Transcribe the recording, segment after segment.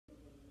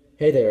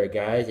Hey there,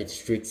 guys! It's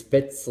Street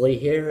Spitzley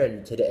here,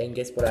 and today, and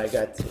guess what I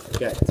got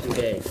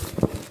today?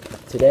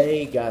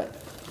 Today, I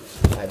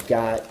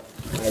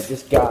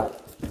just got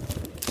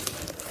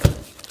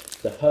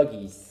the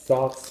Huggies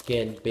Soft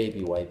Skin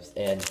baby wipes,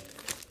 and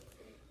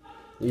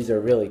these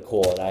are really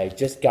cool. And I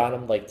just got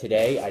them like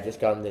today. I just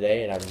got them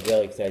today, and I'm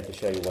really excited to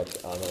show you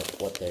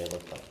what they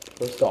look like.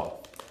 First off,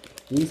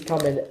 this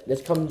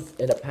comes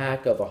in a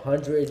pack of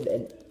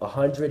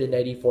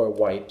 184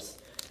 wipes,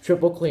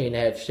 triple clean,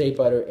 have shea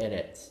butter in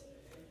it.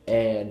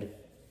 And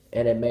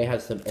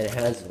it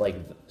has like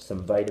some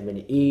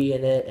vitamin E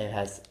in it, and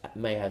it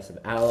may have some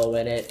aloe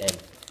in it, and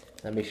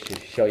let me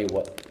just show you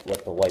what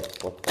the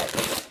wipes look like.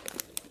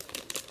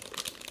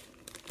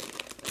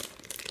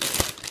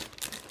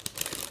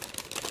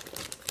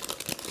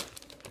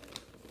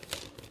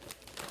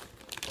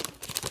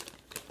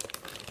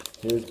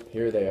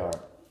 Here they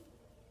are.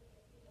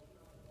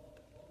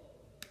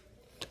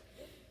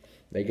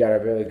 They got a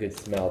really good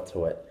smell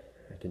to it,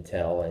 I can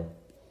tell, and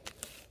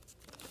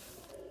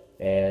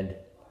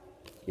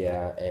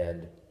yeah,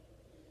 and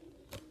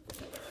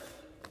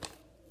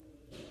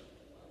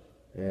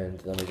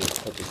let me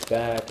just put this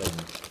back and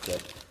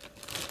get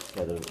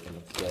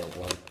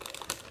one.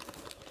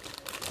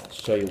 I'll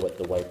show you what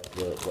the wipe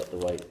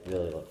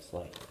really looks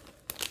like.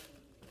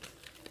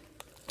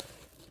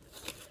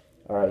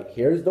 All right,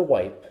 here's the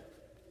wipe.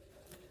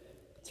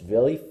 It's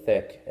really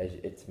thick.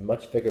 It's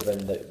much thicker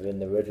than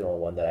the original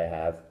one that I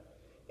have.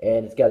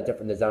 And it's got a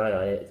different design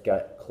on it. It's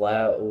got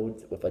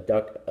clouds with a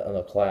duck on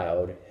a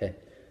cloud.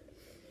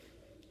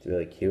 It's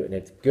really cute, and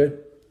it's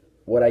good.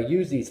 What I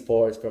use these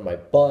for is for my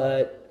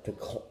butt, to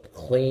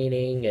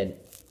cleaning, and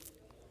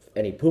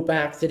any poop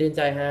accidents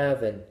I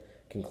have, and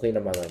can clean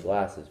them on my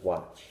glasses.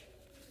 Watch.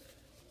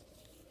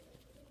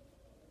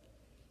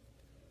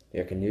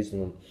 I can use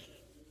them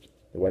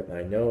to wipe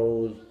my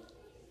nose.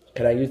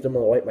 Can I use them to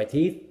wipe my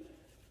teeth?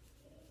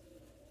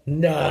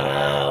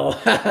 No!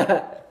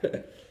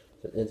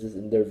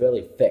 They're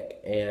really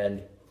thick,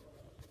 and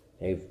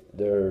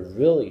they're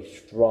really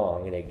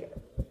strong, and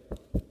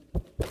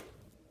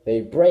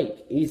they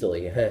break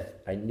easily.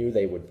 I knew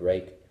they would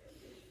break.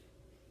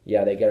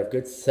 Yeah, they get a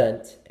good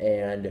scent,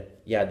 and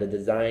yeah, the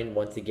design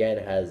once again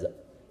has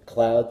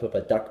clouds with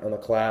a duck on a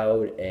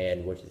cloud,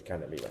 and which is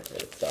kind of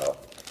ridiculous. So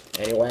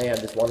anyway, I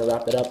just want to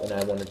wrap it up, and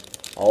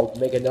I'll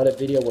make another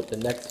video with the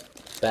next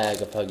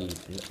bag of Huggies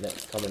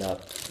coming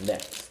up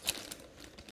next.